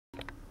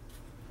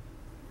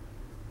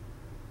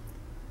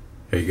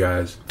Hey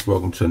guys,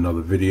 welcome to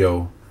another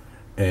video.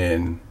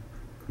 And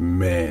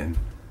man,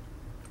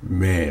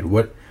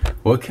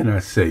 what can I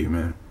say,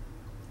 man?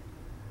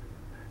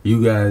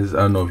 You guys, I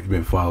don't know if you've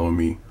been following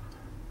me,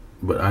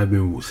 but I've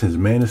been, since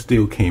Man of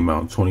Steel came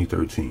out in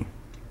 2013,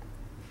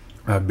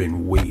 I've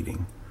been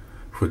waiting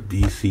for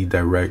DC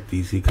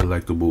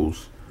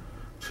Collectibles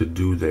to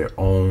do their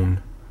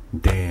own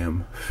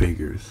damn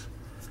figures.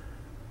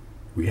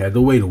 We had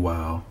to wait a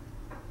while.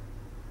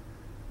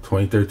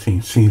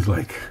 2013 seems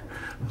like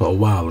a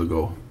while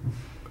ago,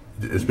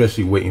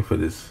 especially waiting for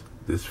this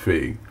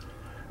fig.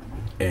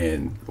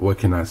 And what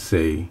can I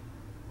say?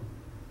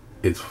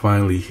 It's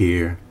finally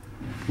here,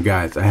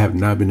 guys. I have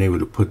not been able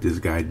to put this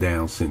guy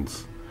down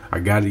since I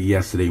got it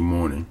yesterday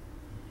morning.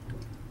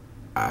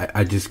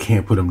 I just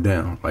can't put him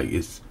down. Like,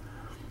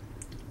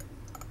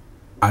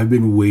 I've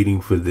been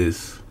waiting for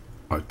this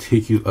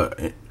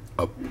articulate,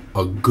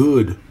 a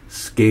good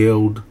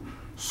scaled,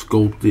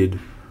 sculpted,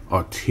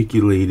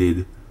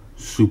 articulated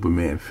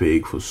Superman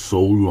fig for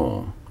so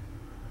long.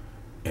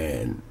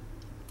 And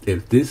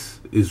if this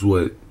is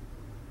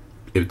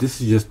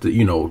just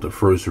the, the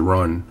first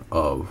run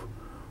of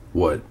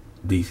what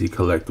DC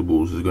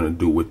Collectibles is going to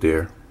do with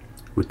their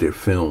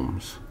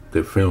films,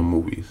 their film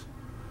movies,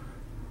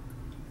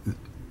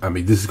 I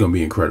mean, this is going to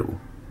be incredible.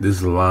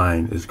 This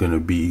line is going to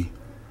be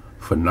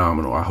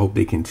phenomenal. I hope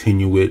they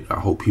continue it. I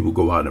hope people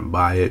go out and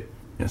buy it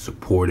and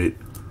support it.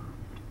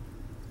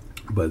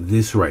 But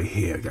this right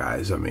here,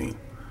 guys, I mean,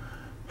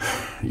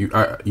 you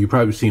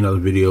probably seen other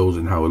videos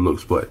and how it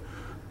looks, but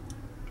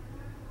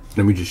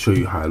let me just show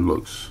you how it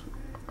looks,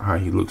 how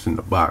he looks in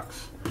the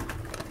box.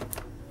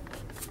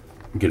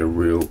 Get a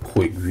real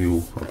quick view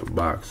of the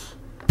box.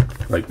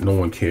 Like, no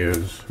one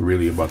cares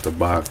really about the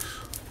box.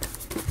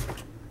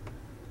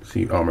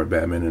 See Armored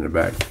Batman in the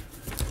back,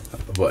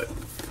 but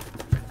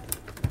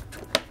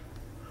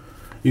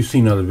you've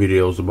seen other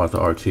videos about the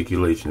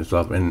articulation and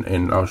stuff,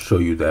 and I'll show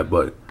you that.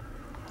 But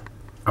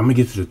I'm gonna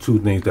get to the two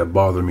things that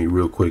bother me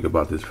real quick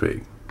about this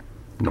fig.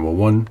 Number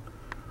one,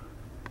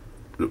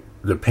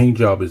 the paint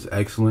job is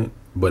excellent,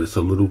 but it's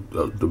a little,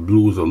 the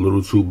blue is a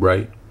little too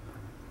bright.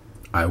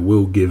 I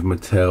will give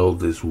Mattel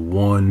this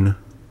one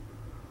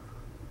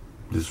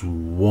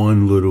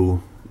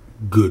little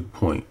good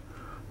point.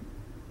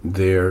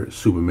 Their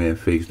Superman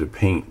figs, the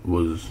paint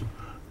was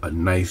a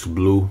nice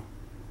blue,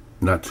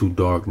 not too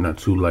dark, not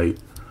too light.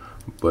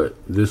 But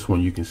this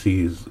one, you can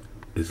see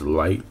is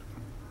light.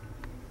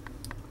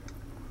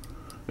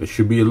 It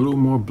should be a little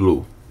more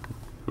blue,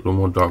 a little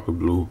more darker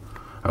blue.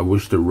 I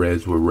wish the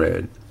reds were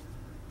red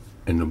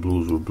and the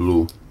blues were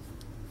blue.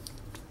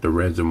 The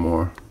reds are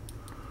more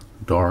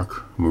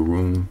dark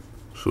maroon,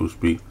 so to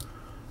speak.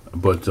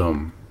 But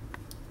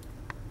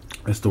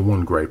that's the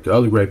one gripe. The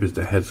other gripe is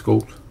the head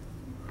sculpt.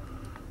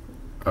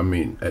 I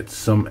mean, at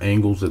some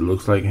angles it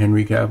looks like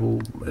Henry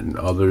Cavill, and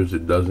others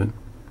it doesn't.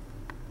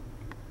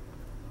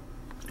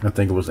 I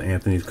think it was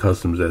Anthony's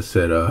Customs that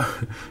said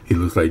he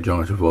looks like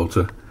John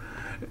Travolta.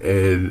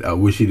 And I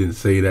wish he didn't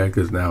say that,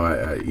 because now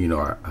I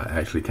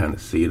actually kind of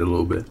see it a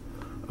little bit.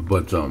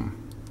 But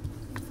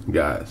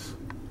guys,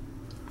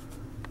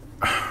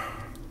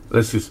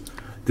 let's just,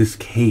 this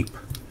cape,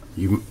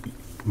 you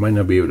might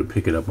not be able to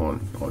pick it up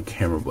on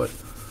camera, but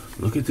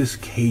look at this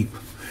cape.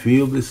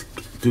 Feel this,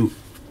 dude.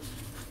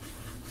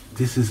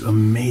 This is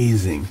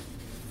amazing.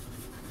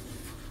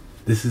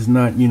 This is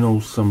not,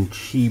 some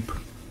cheap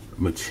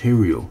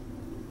material.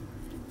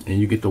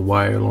 And you get the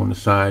wire on the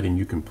side, and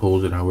you can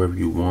pose it however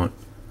you want.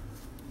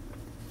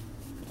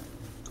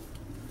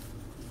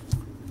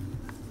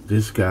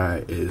 This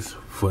guy is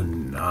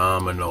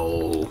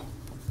phenomenal.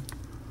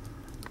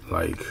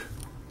 Like,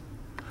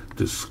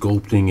 the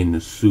sculpting in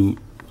the suit.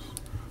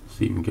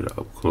 See if you can get it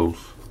up close.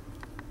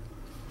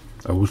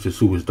 I wish the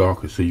suit was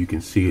darker so you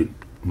can see it,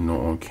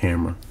 on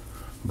camera.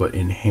 But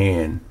in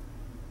hand,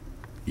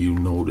 you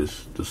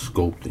notice the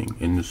sculpting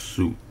in the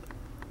suit.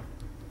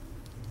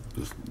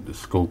 The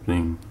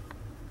sculpting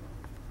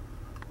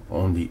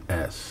on the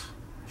S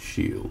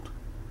shield.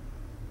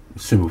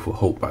 Symbol for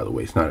hope, by the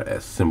way. It's not an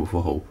S, symbol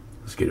for hope.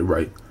 Let's get it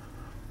right.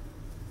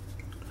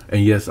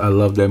 And yes, I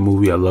love that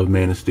movie. I love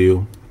Man of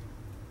Steel.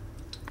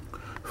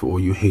 For all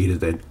you haters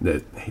that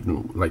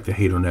like to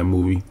hate on that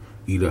movie,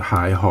 eat a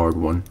hard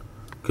one,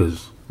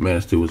 because Man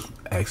of Steel was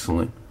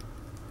excellent.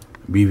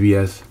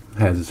 BVS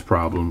has its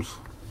problems,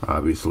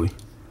 obviously.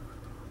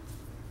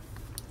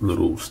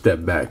 Little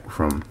step back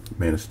from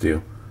Man of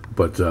Steel.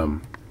 But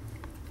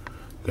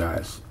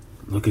guys,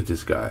 look at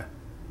this guy.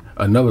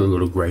 Another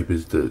little gripe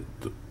is the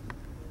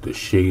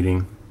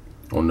shading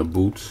on the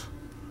boots.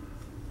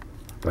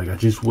 Like, I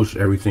just wish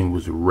everything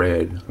was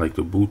red. Like,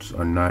 the boots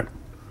are not,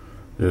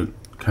 they're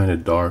kind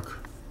of dark.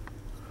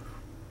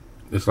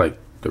 It's like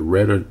the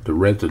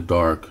reds are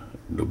dark,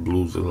 the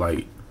blues are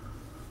light.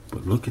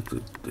 But look at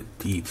the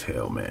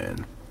detail,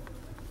 man.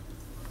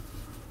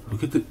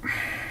 Look at the,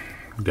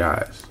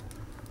 guys,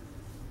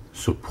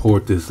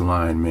 support this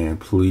line, man,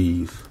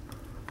 please.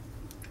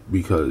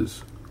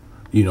 Because,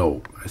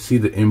 I see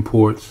the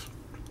imports,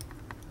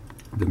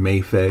 the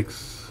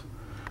Mayfex,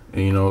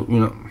 and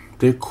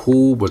they're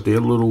cool, but they're a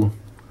little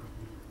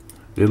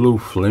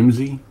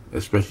flimsy,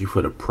 especially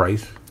for the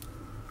price.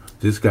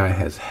 This guy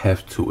has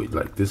heft to it.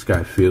 Like, this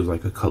guy feels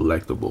like a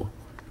collectible.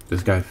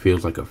 This guy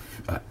feels like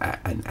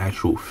an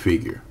actual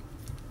figure.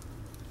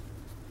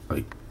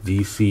 Like,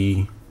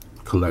 DC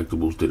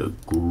Collectibles did a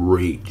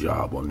great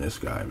job on this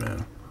guy,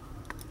 man.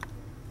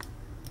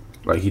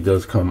 Like, he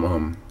does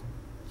come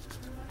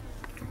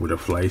with a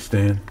flight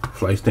stand.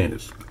 Flight stand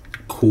is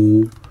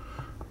cool.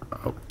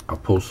 I'll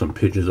post some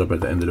pictures up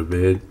at the end of the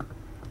vid.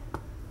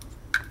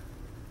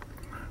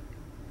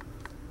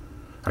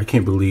 I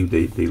can't believe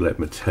they let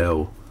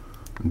Mattel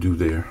do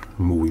their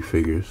movie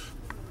figures,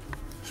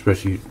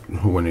 especially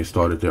when they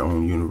started their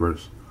own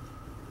universe,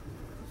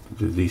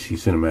 the DC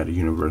Cinematic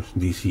Universe,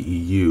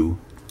 DCEU.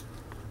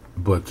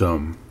 But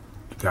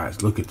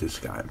guys, look at this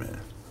guy,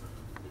 man.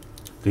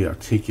 The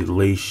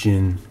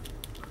articulation,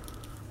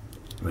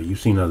 like, you've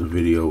seen other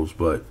videos,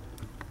 but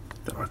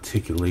the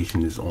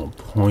articulation is on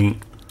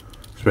point,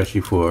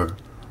 especially for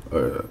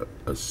a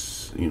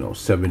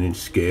 7-inch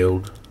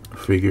scaled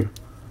figure.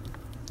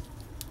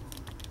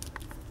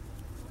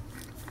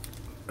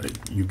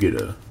 Like, you get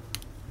a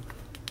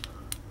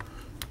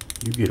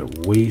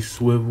waist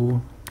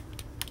swivel.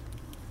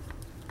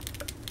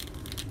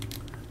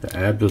 The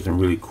ab doesn't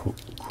really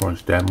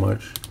crunch that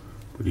much,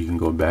 but you can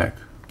go back.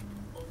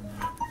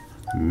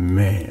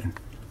 Man,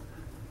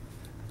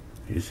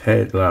 his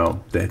head,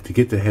 now that to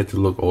get the head to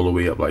look all the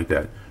way up like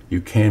that,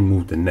 you can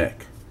move the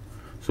neck,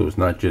 so it's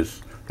not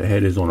just the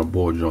head is on a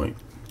ball joint,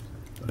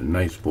 a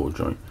nice ball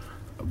joint,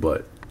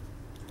 but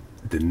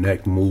the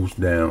neck moves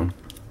down,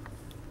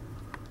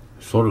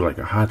 sort of like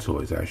a Hot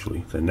Toys.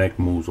 Actually, the neck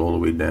moves all the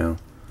way down,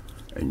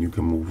 and you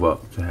can move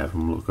up to have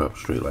him look up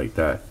straight like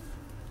that.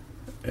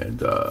 And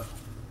the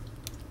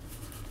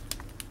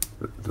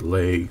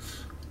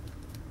legs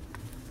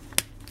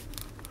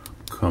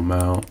come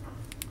out.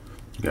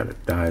 You got a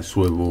thigh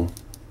swivel,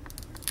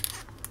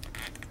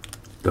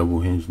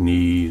 double hinge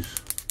knees.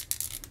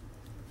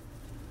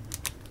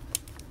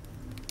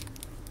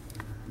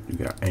 You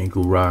got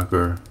ankle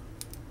rocker.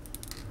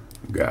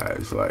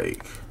 Guys,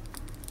 like,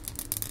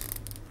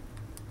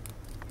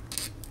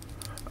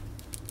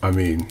 I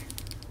mean,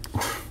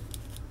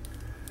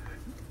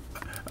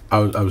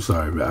 I'm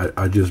sorry, man.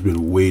 I just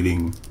been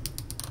waiting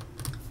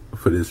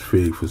for this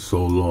fig for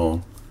so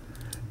long,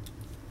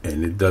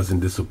 and it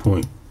doesn't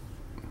disappoint.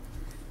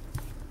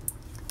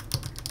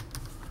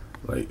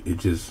 Like, it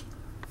just,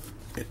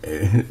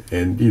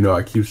 and you know,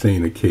 I keep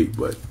saying the cape,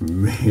 but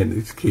man,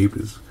 this cape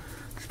is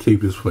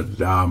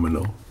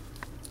phenomenal.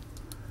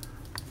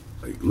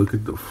 Like, look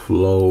at the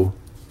flow.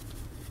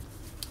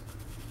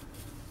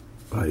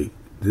 Like,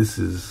 this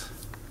is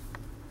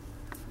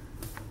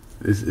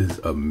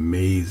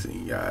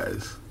amazing,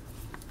 guys.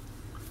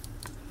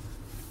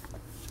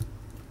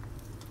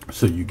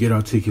 So you get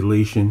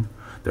articulation.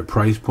 The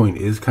price point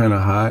is kind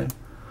of high,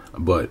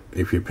 but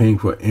if you're paying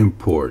for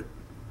import,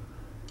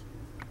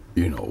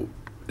 you know,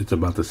 it's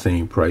about the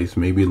same price,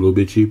 maybe a little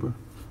bit cheaper.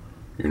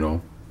 You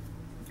know,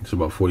 it's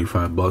about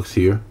 45 bucks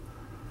here.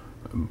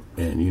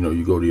 And, you know,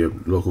 you go to your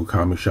local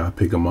comic shop,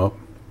 pick them up.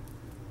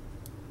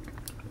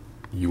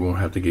 You won't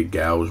have to get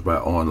gouged by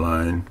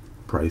online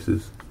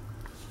prices.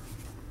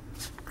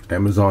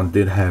 Amazon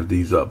did have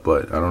these up,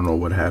 but I don't know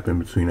what happened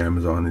between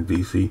Amazon and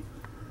DC.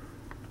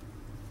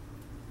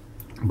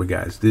 But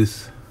guys,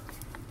 this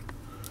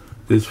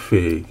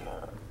fig,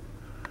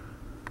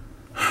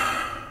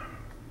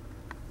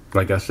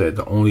 like I said,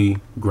 the only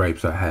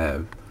gripes I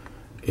have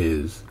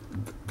is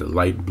the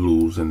light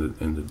blues and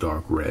the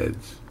dark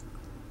reds,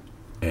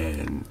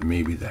 and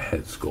maybe the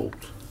head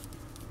sculpt.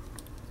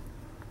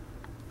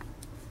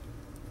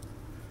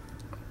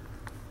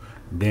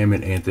 Damn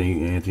it,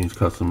 Anthony's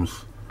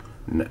Customs.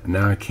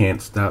 Now I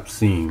can't stop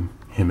seeing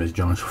him as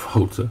John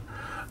Travolta,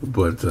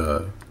 but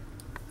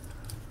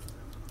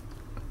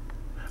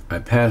I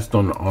passed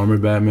on the Armor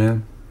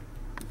Batman.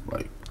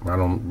 Like, I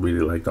don't really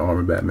like the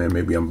Armor Batman.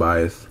 Maybe I'm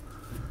biased,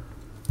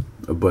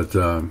 but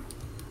I'm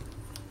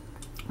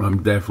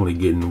definitely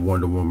getting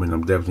Wonder Woman.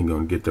 I'm definitely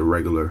gonna get the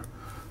regular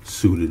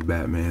suited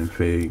Batman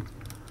fig.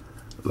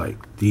 Like,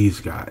 this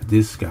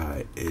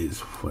guy is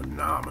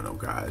phenomenal,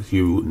 guys.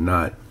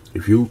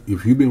 If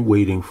you've been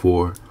waiting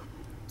for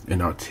an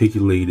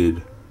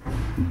articulated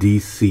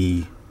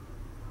DC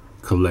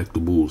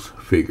Collectibles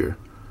figure,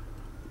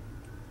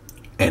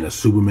 and a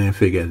Superman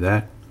figure at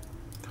that.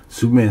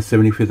 Superman's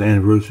 75th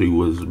anniversary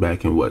was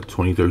back in, what,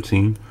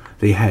 2013?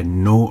 They had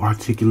no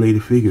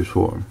articulated figures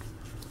for him.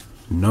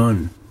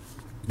 None.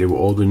 They were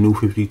all the New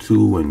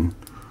 52, and,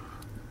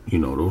 you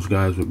know, those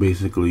guys were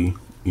basically,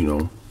 you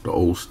know, the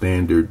old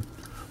standard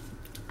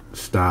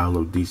style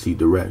of DC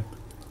Direct.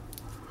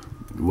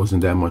 It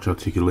wasn't that much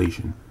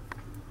articulation.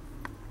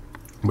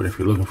 But if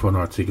you're looking for an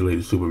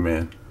articulated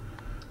Superman,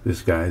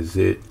 this guy is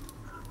it.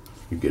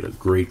 You get a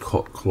great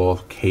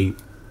cloth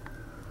cape.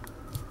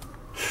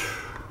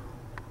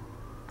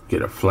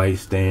 Get a flight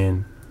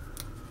stand.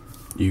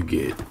 You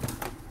get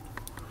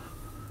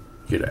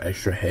an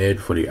extra head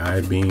for the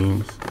eye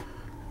beams.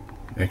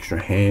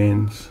 Extra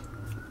hands.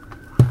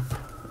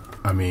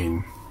 I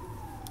mean,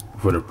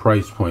 for the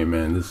price point,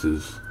 man, it's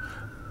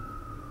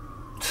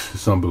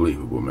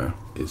unbelievable, man.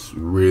 It's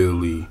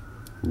really,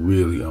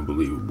 really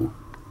unbelievable.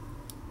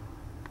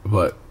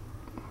 But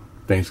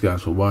thanks,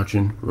 guys, for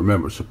watching.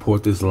 Remember,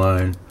 support this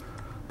line,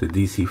 the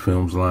DC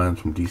Films line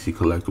from DC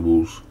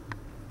Collectibles.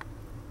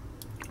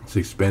 It's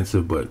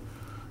expensive, but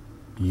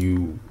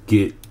you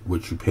get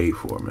what you pay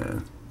for,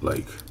 man.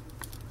 Like,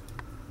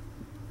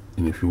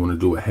 and if you want to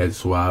do a head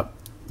swap,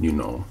 you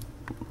know,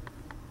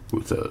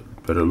 with a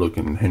better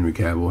looking Henry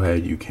Cavill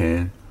head, you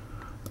can.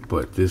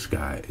 But this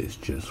guy is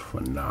just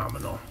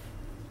phenomenal.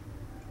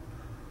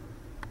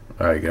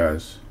 Alright,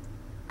 guys.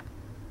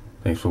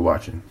 Thanks for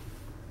watching.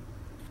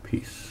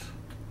 Peace.